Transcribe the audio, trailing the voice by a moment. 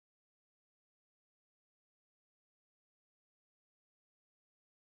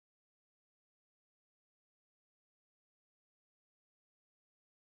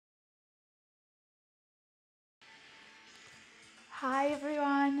Hi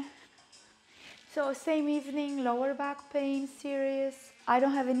everyone. So same evening, lower back pain, serious. I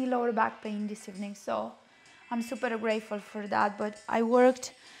don't have any lower back pain this evening, so I'm super grateful for that. But I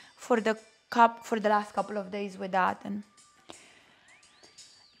worked for the last couple of days with that, and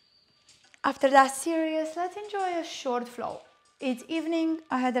after that serious, let's enjoy a short flow. It's evening.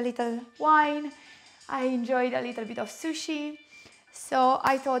 I had a little wine. I enjoyed a little bit of sushi. So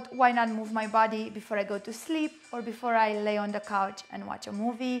I thought, why not move my body before I go to sleep or before I lay on the couch and watch a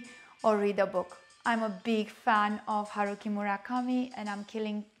movie or read a book. I'm a big fan of Haruki Murakami and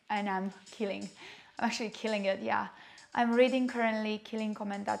I'm actually killing it, yeah. I'm reading currently Killing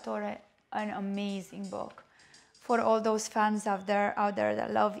Commendatore, an amazing book. For all those fans out there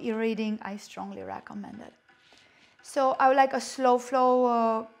that love e-reading, I strongly recommend it. So I would like a slow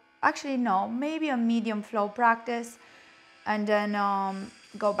flow, maybe a medium flow practice, and then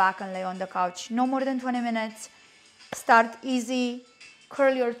go back and lay on the couch. No more than 20 minutes. Start easy,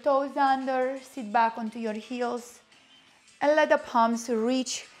 curl your toes under, sit back onto your heels, and let the palms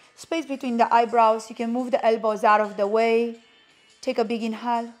reach space between the eyebrows. You can move the elbows out of the way. Take a big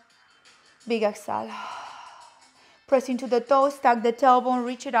inhale, big exhale. Press into the toes, tuck the tailbone,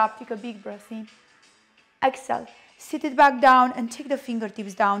 reach it up, take a big breath in. Exhale, sit it back down and take the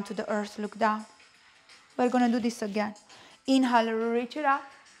fingertips down to the earth, look down. We're gonna do this again. Inhale, reach it up.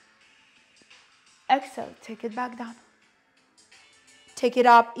 Exhale, take it back down. Take it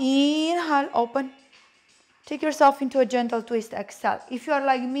up, inhale, open. Take yourself into a gentle twist, exhale. If you are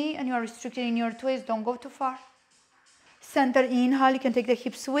like me and you are restricted in your twist, don't go too far. Center, inhale, you can take the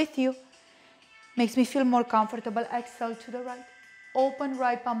hips with you. Makes me feel more comfortable. Exhale to the right. Open,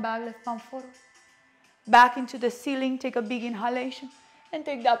 right palm back, left palm forward. Back into the ceiling, take a big inhalation and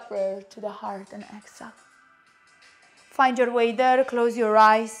take that prayer to the heart and exhale. Find your way there, close your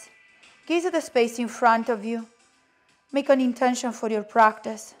eyes. Gaze at the space in front of you. Make an intention for your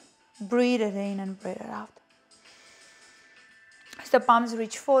practice. Breathe it in and breathe it out. As the palms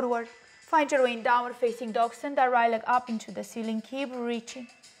reach forward, find your way in downward facing dog. Send that right leg up into the ceiling. Keep reaching.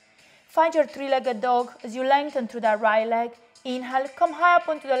 Find your three-legged dog as you lengthen through that right leg. Inhale, come high up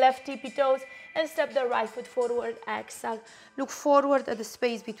onto the left tippy toes and step the right foot forward. Exhale. Look forward at the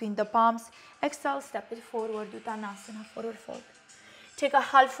space between the palms. Exhale, step it forward. Uttanasana, forward fold. Take a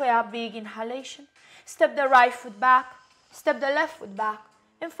halfway up, big inhalation. Step the right foot back. Step the left foot back.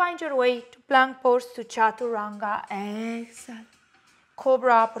 And find your way to plank pose to chaturanga. Exhale.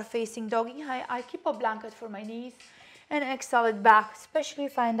 Cobra, upward facing dog. Inhale, I keep a blanket for my knees. And exhale it back, especially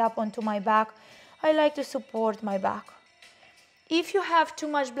if I end up onto my back. I like to support my back. If you have too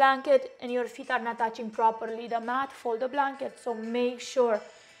much blanket and your feet are not touching properly the mat, fold the blanket. So make sure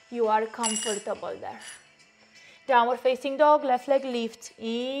you are comfortable there. Downward facing dog, left leg lifts.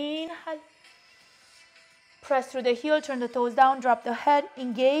 Inhale. Press through the heel, turn the toes down, drop the head,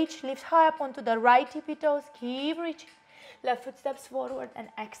 engage, lift high up onto the right tippy toes, keep reaching. Left foot steps forward and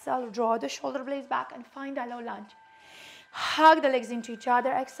exhale, draw the shoulder blades back and find a low lunge. Hug the legs into each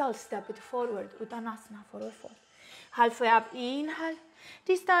other, exhale, step it forward, Uttanasana, forward fold. Halfway up, inhale.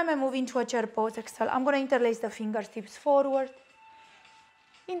 This time I move into a chair pose, exhale. I'm going to interlace the fingertips forward.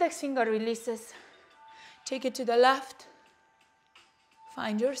 Index finger releases. Take it to the left.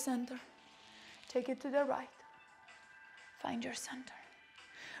 Find your center. Take it to the right. Find your center.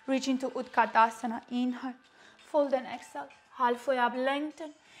 Reach into Utkatasana, inhale. Fold and exhale. Halfway up,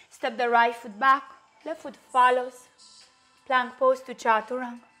 lengthen. Step the right foot back. Left foot follows. Plank pose to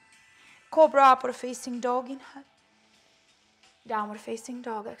chaturanga. Cobra, upward facing dog, inhale. Downward facing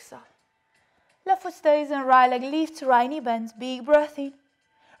dog, exhale. Left foot stays and right leg lifts, right knee bends, big breath in.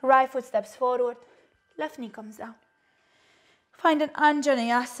 Right foot steps forward, left knee comes down. Find an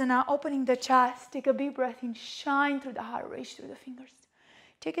Anjaneyasana, opening the chest, take a big breath in, shine through the heart, reach through the fingers.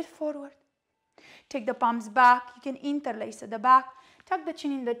 Take it forward. Take the palms back, you can interlace at the back, tuck the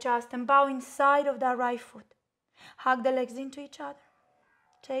chin in the chest and bow inside of that right foot. Hug the legs into each other.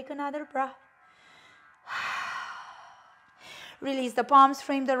 Take another breath. Release the palms,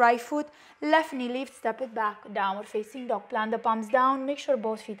 frame the right foot, left knee lift, step it back, downward facing dog. Plant the palms down, make sure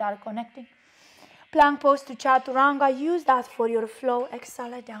both feet are connecting. Plank pose to chaturanga, use that for your flow.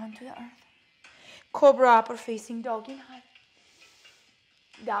 Exhale it down to the earth. Cobra, upward facing dog, inhale.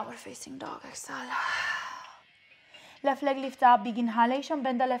 Downward facing dog, exhale. Left leg lift up, big inhalation,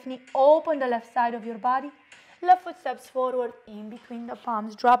 bend the left knee, open the left side of your body. Left foot steps forward, in between the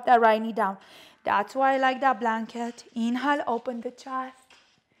palms, drop that right knee down. That's why I like that blanket. Inhale, open the chest.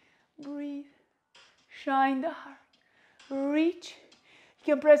 Breathe. Shine the heart. Reach.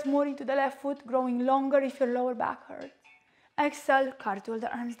 You can press more into the left foot, growing longer if your lower back hurts. Exhale, cartwheel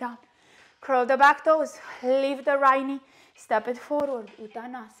the arms down. Curl the back toes. Lift the right knee. Step it forward,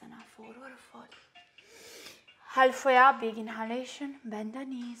 Uttanasana, forward fold. Halfway up, big inhalation, bend the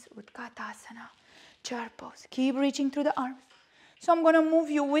knees, Utkatasana, chair pose. Keep reaching through the arms. So I'm going to move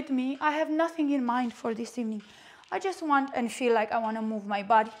you with me. I have nothing in mind for this evening. I just want and feel like I want to move my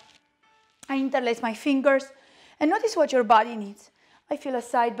body. I interlace my fingers and notice what your body needs. I feel a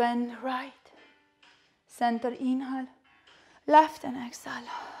side bend, right, center, inhale, left and exhale.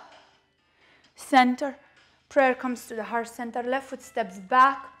 Center, prayer comes to the heart center, left foot steps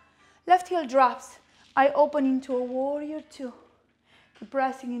back, left heel drops. I open into a warrior two. Keep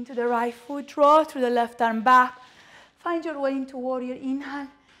pressing into the right foot, draw through the left arm back. Find your way into warrior, inhale,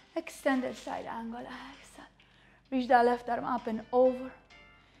 extended side angle, exhale. Reach that left arm up and over.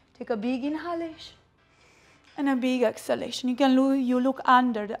 Take a big inhalation and a big exhalation. You look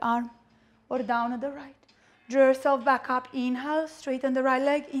under the arm or down at the right. Draw yourself back up, inhale, straighten the right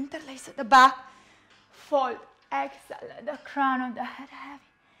leg, interlace at the back, fold, exhale, let the crown of the head heavy.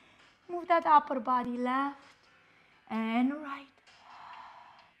 Move that upper body left and right.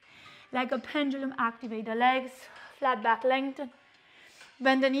 Like a pendulum, activate the legs, flat back, lengthen.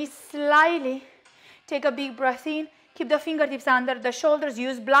 Bend the knees slightly. Take a big breath in. Keep the fingertips under the shoulders.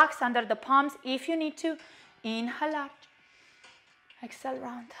 Use blocks under the palms if you need to. Inhale, arch. Exhale,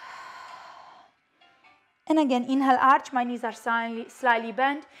 round. And again, inhale, arch. My knees are slightly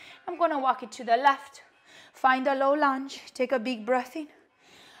bent. I'm going to walk it to the left. Find a low lunge. Take a big breath in.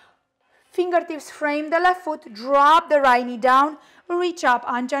 Fingertips frame the left foot. Drop the right knee down. Reach up.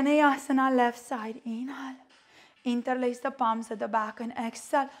 Anjaneyasana, left side. Inhale. Interlace the palms at the back and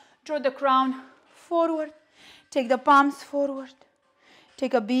exhale. Draw the crown forward. Take the palms forward.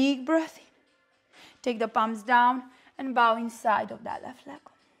 Take a big breath in. Take the palms down and bow inside of that left leg.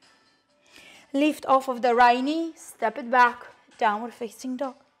 Lift off of the right knee. Step it back. Downward facing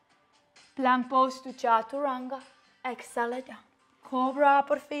dog. Plank pose to Chaturanga. Exhale it down. Cobra,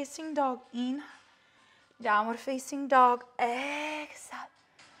 upward facing dog. Inhale. Downward facing dog. Exhale.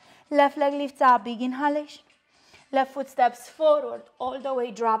 Left leg lifts up. Big inhalation. Left foot steps forward. All the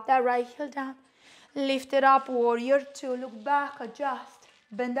way. Drop that right heel down. Lift it up. Warrior two. Look back. Adjust.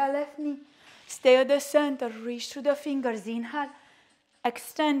 Bend that left knee. Stay at the center. Reach through the fingers. Inhale.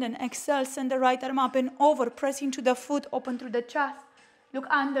 Extend and exhale. Send the right arm up and over. Press into the foot. Open through the chest. Look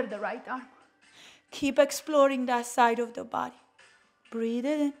under the right arm. Keep exploring that side of the body. Breathe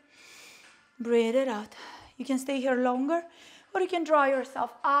it in. Breathe it out. You can stay here longer, or you can draw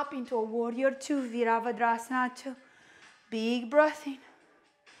yourself up into a warrior two, Virabhadrasana two. Big breath in.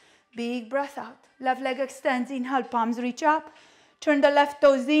 Big breath out. Left leg extends. Inhale, palms reach up. Turn the left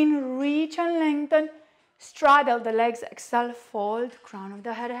toes in. Reach and lengthen. Straddle the legs. Exhale, fold. Crown of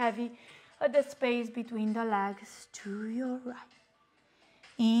the head heavy at the space between the legs to your right.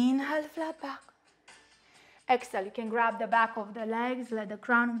 Inhale, flat back. Exhale, you can grab the back of the legs, let the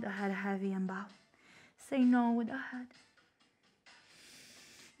crown of the head heavy and bow. Say no with the head.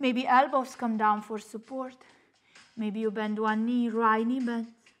 Maybe elbows come down for support. Maybe you bend one knee, right knee bends.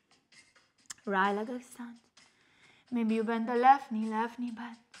 Right leg extends. Maybe you bend the left knee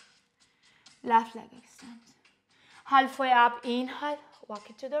bends. Left leg extends. Halfway up, inhale, walk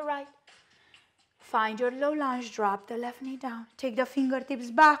it to the right. Find your low lunge, drop the left knee down. Take the fingertips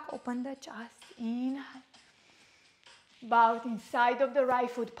back, open the chest. Inhale. Bow inside of the right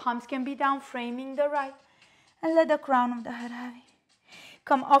foot. Palms can be down, framing the right. And let the crown of the head heavy.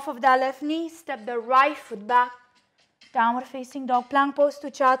 Come off of that left knee. Step the right foot back. Downward facing dog. Plank pose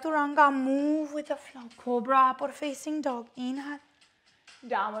to Chaturanga. Move with the flow. Cobra, upward facing dog. Inhale.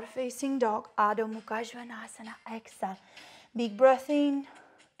 Downward facing dog. Adho Mukha Svanasana. Exhale. Big breath in.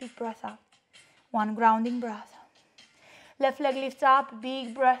 Big breath out. One grounding breath. Left leg lifts up.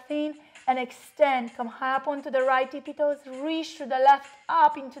 Big breath in. And extend. Come high up onto the right tippy toes. Reach to the left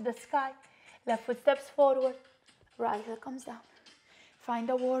up into the sky. Left foot steps forward. Right heel comes down. Find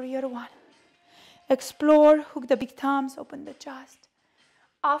a warrior one. Explore. Hook the big thumbs. Open the chest.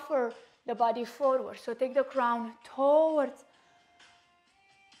 Offer the body forward. So take the crown towards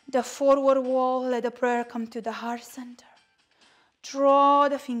the forward wall. Let the prayer come to the heart center. Draw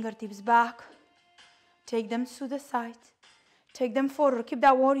the fingertips back. Take them to the sides. Take them forward. Keep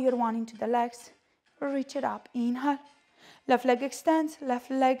that warrior one into the legs. Reach it up. Inhale. Left leg extends. Left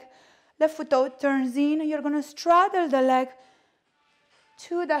foot out turns in. You're going to straddle the leg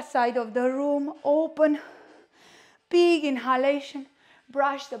to the side of the room. Open. Big inhalation.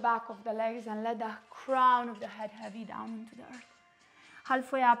 Brush the back of the legs and let the crown of the head heavy down into the earth.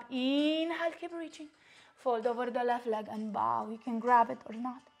 Halfway up. Inhale. Keep reaching. Fold over the left leg and bow. You can grab it or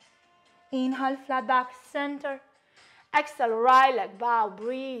not. Inhale. Flat back. Center. Exhale, right leg, bow,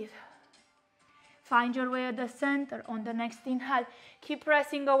 breathe. Find your way at the center on the next inhale. Keep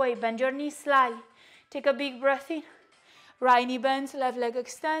pressing away. Bend your knees slightly. Take a big breath in. Right knee bends, left leg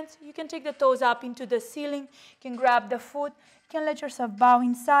extends. You can take the toes up into the ceiling. You can grab the foot. You can let yourself bow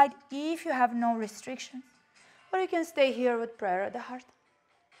inside if you have no restrictions. Or you can stay here with prayer at the heart.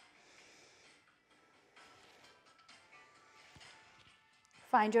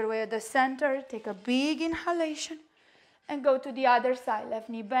 Find your way at the center. Take a big inhalation. And go to the other side. Left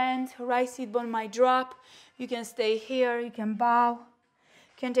knee bends. Right seat bone might drop. You can stay here. You can bow.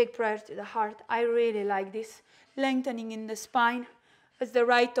 You can take prayer to the heart. I really like this. Lengthening in the spine as the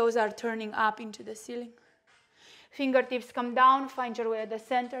right toes are turning up into the ceiling. Fingertips come down, find your way at the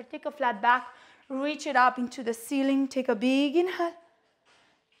center. Take a flat back, reach it up into the ceiling. Take a big inhale.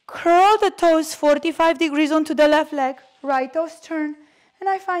 Curl the toes 45 degrees onto the left leg. Right toes turn. And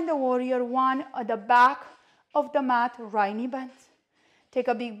I find the warrior one at the back of the mat. Right knee bends. Take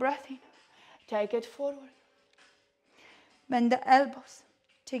a big breath in. Take it forward. Bend the elbows.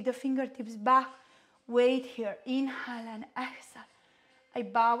 Take the fingertips back. Wait here. Inhale and exhale. I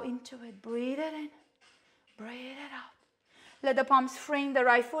bow into it. Breathe it in. Breathe it out. Let the palms frame the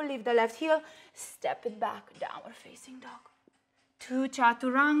right foot. Lift the left heel. Step it back. Downward facing dog. To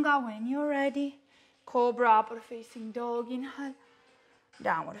chaturanga when you're ready. Cobra, upward facing dog. Inhale.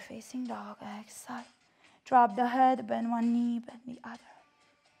 Downward facing dog. Exhale. Drop the head. Bend one knee. Bend the other.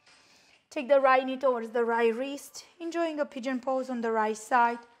 Take the right knee towards the right wrist. Enjoying a pigeon pose on the right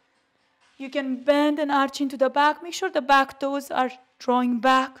side. You can bend and arch into the back. Make sure the back toes are drawing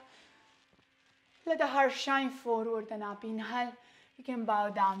back. Let the heart shine forward and up. Inhale. You can bow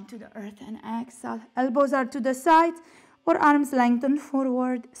down to the earth and exhale. Elbows are to the sides or arms lengthen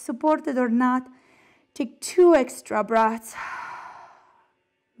forward, supported or not. Take 2 extra breaths.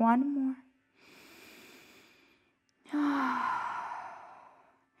 One more.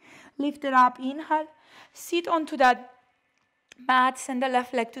 Lift it up. Inhale. Sit onto that mat, send the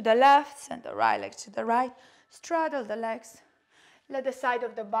left leg to the left, send the right leg to the right. Straddle the legs. Let the side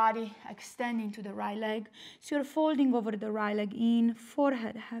of the body extend into the right leg. So you're folding over the right leg in,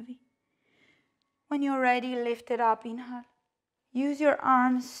 forehead heavy. When you're ready, lift it up, inhale. Use your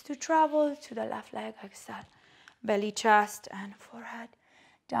arms to travel to the left leg, exhale. Belly, chest, and forehead.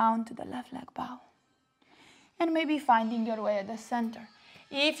 Down to the left leg, bow. And maybe finding your way at the center.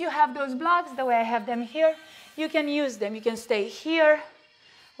 If you have those blocks, the way I have them here, you can use them. You can stay here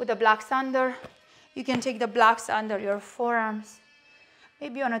with the blocks under. You can take the blocks under your forearms.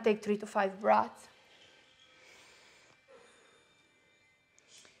 Maybe you want to take 3 to 5 breaths.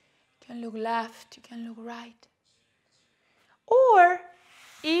 You can look left, you can look right. Or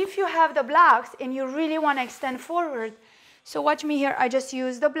if you have the blocks and you really want to extend forward, so watch me here, I just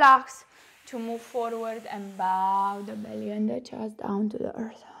use the blocks to move forward and bow the belly and the chest down to the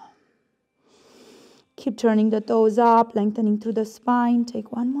earth. Keep turning the toes up, lengthening through the spine.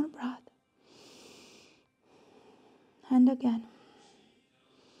 Take one more breath. And again.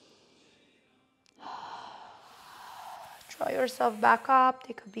 Draw yourself back up.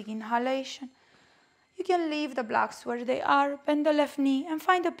 Take a big inhalation. You can leave the blocks where they are. Bend the left knee and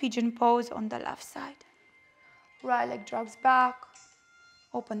find a pigeon pose on the left side. Right leg drops back.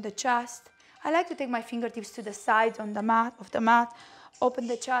 Open the chest. I like to take my fingertips to the sides on the mat, Open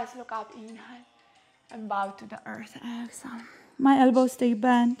the chest, look up, inhale. And bow to the earth. Exhale. My elbows stay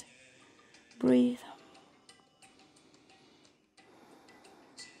bent. Breathe.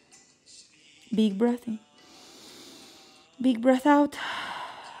 Big breath in. Big breath out.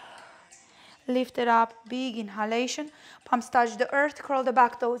 Lift it up. Big inhalation. Palms touch the earth. Curl the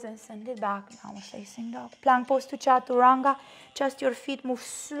back toes and send it back. Downward facing dog. Plank pose to chaturanga. Just your feet move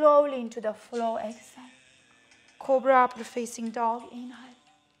slowly into the flow. Exhale. Cobra, upward facing dog. Inhale.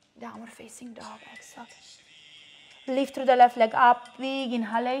 Downward facing dog. Exhale. Lift through the left leg up. Big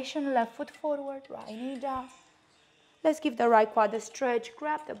inhalation. Left foot forward. Right knee down. Let's give the right quad a stretch.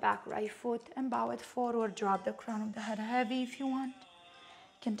 Grab the back right foot and bow it forward. Drop the crown of the head heavy if you want.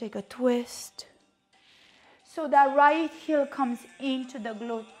 You can take a twist. So that right heel comes into the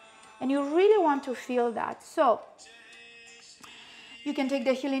glute. And you really want to feel that. So you can take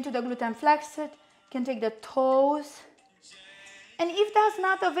the heel into the glute and flex it. You can take the toes. And if that's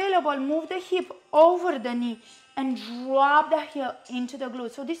not available, move the hip over the knee and drop the heel into the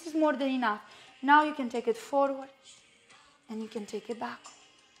glute. So this is more than enough. Now you can take it forward and you can take it back.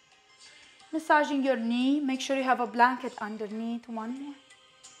 Massaging your knee. Make sure you have a blanket underneath. One more.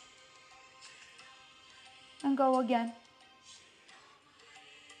 And go again.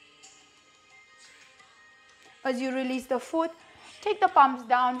 As you release the foot, take the palms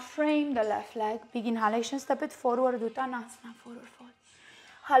down, frame the left leg. Big inhalation, step it forward, Uttanasana, forward fold.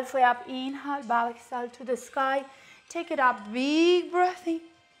 Halfway up, inhale, back exhale to the sky. Take it up, big breath in.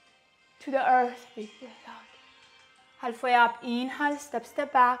 To the earth, big breath out. Halfway up, inhale,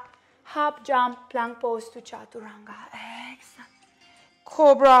 step back. Hop, jump, plank pose to chaturanga. Exhale.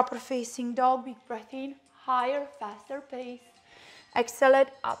 Cobra, upper facing dog, big breath in. Higher, faster pace. Exhale it,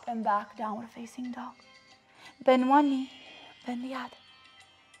 up and back, downward facing dog. Bend one knee, bend the other.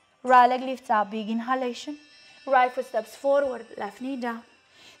 Right leg lifts up, big inhalation. Right foot steps forward, left knee down.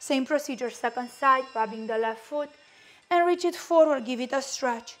 Same procedure, second side, grabbing the left foot and reach it forward, give it a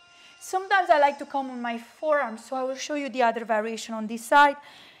stretch. Sometimes I like to come on my forearms, so I will show you the other variation on this side.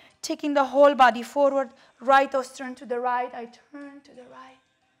 Taking the whole body forward, right toes turn to the right, I turn to the right.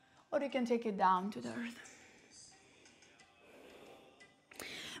 Or you can take it down to the earth.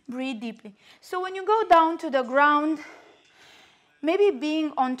 Breathe deeply. So when you go down to the ground, maybe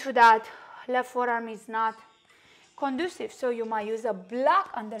being onto that left forearm is not conducive, so you might use a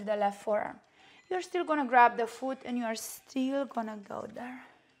block under the left forearm. You're still going to grab the foot and you are still going to go there.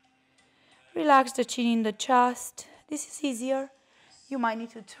 Relax the chin in the chest. This is easier. You might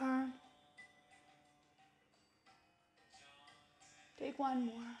need to turn. Take one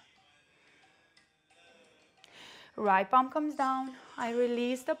more. Right palm comes down. I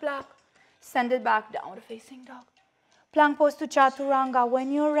release the block. Send it back, downward facing dog. Plank pose to chaturanga.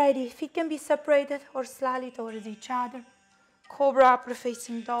 When you're ready, feet can be separated or slightly towards each other. Cobra, upper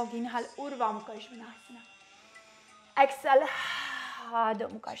facing dog. Inhale, Urdhva Mukha Svanasana. Exhale, Adho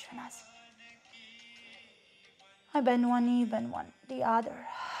Mukha Svanasana. I bend one knee, bend one the other.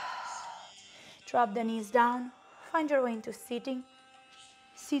 Drop the knees down. Find your way into sitting.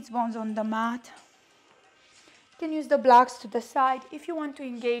 Sits bones on the mat. You can use the blocks to the side if you want to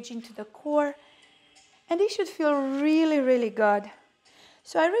engage into the core. And this should feel really, really good.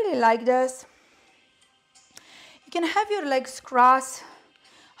 So I really like this. You can have your legs cross,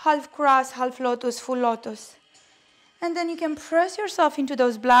 half lotus, full lotus. And then you can press yourself into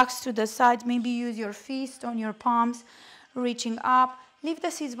those blocks to the side. Maybe use your fist on your palms, reaching up. Lift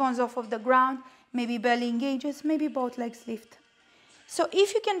the sits bones off of the ground. Maybe belly engages, maybe both legs lift. So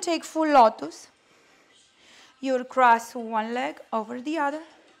if you can take full lotus, you'll cross one leg over the other.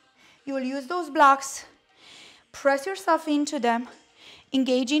 You will use those blocks. Press yourself into them.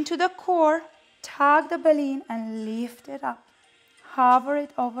 Engage into the core. Tug the belly in and lift it up. Hover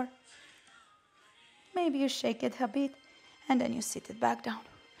it over. Maybe you shake it a bit and then you sit it back down.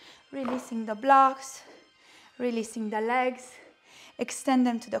 Releasing the blocks, releasing the legs. Extend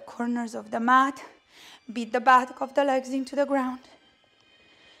them to the corners of the mat. Beat the back of the legs into the ground.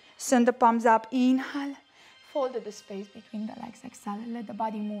 Send the palms up, inhale. Fold the space between the legs, exhale. Let the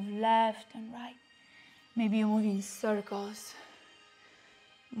body move left and right. Maybe you move in circles.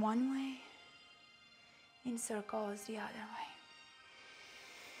 One way, in circles the other way.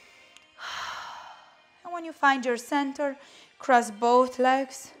 And when you find your center, cross both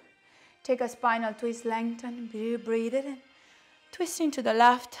legs. Take a spinal twist, lengthen, breathe it in. Twisting to the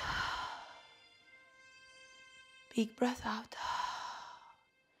left. Big breath out.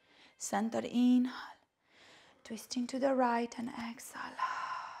 Center, inhale. Twisting to the right and exhale.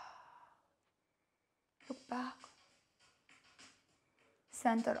 Look back.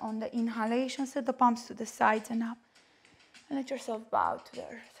 Center on the inhalation. Set the palms to the sides and up. And let yourself bow to the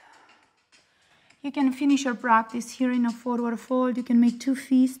earth. You can finish your practice here in a forward fold. You can make 2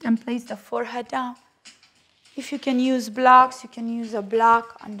 fists and place the forehead down. If you can use blocks, you can use a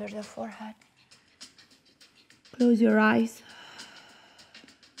block under the forehead. Close your eyes.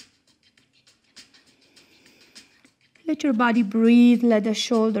 Let your body breathe. Let the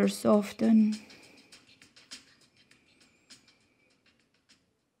shoulders soften.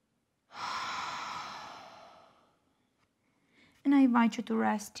 And I invite you to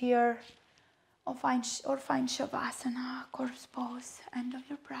rest here. Or find Shavasana, corpse pose, end of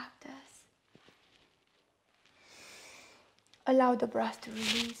your practice. Allow the breath to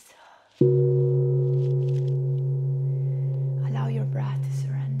release. Allow your breath to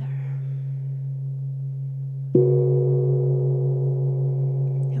surrender.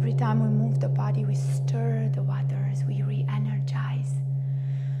 Every time we move the body, we stir the waters, we re-energize,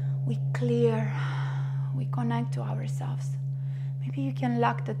 we clear, we connect to ourselves. Maybe you can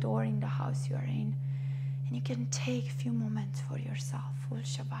lock the door in the house you are in and you can take a few moments for yourself, full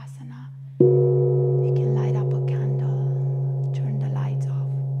Shavasana. You can light up a candle, turn the lights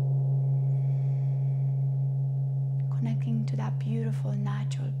off. Connecting to that beautiful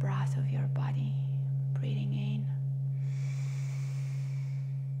natural breath of your body, breathing in,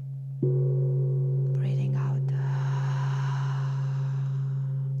 breathing out.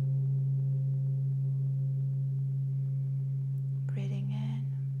 Breathing in,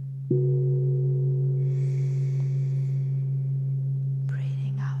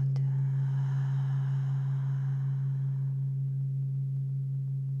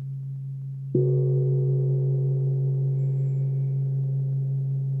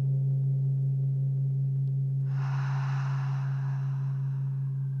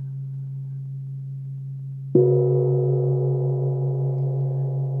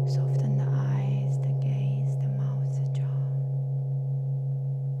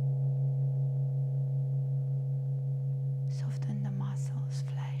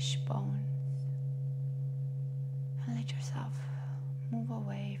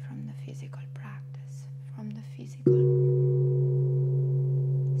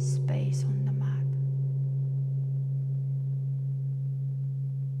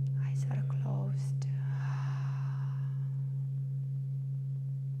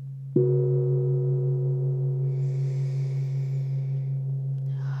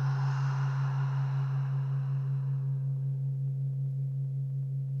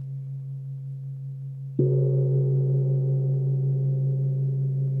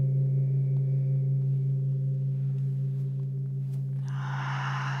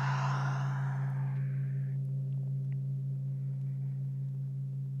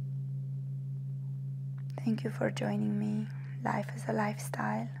 Thank you for joining me. Life is a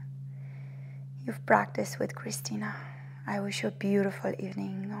lifestyle. You've practiced with Christina. I wish you a beautiful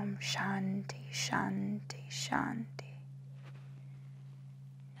evening. Om Shanti, Shanti, Shanti.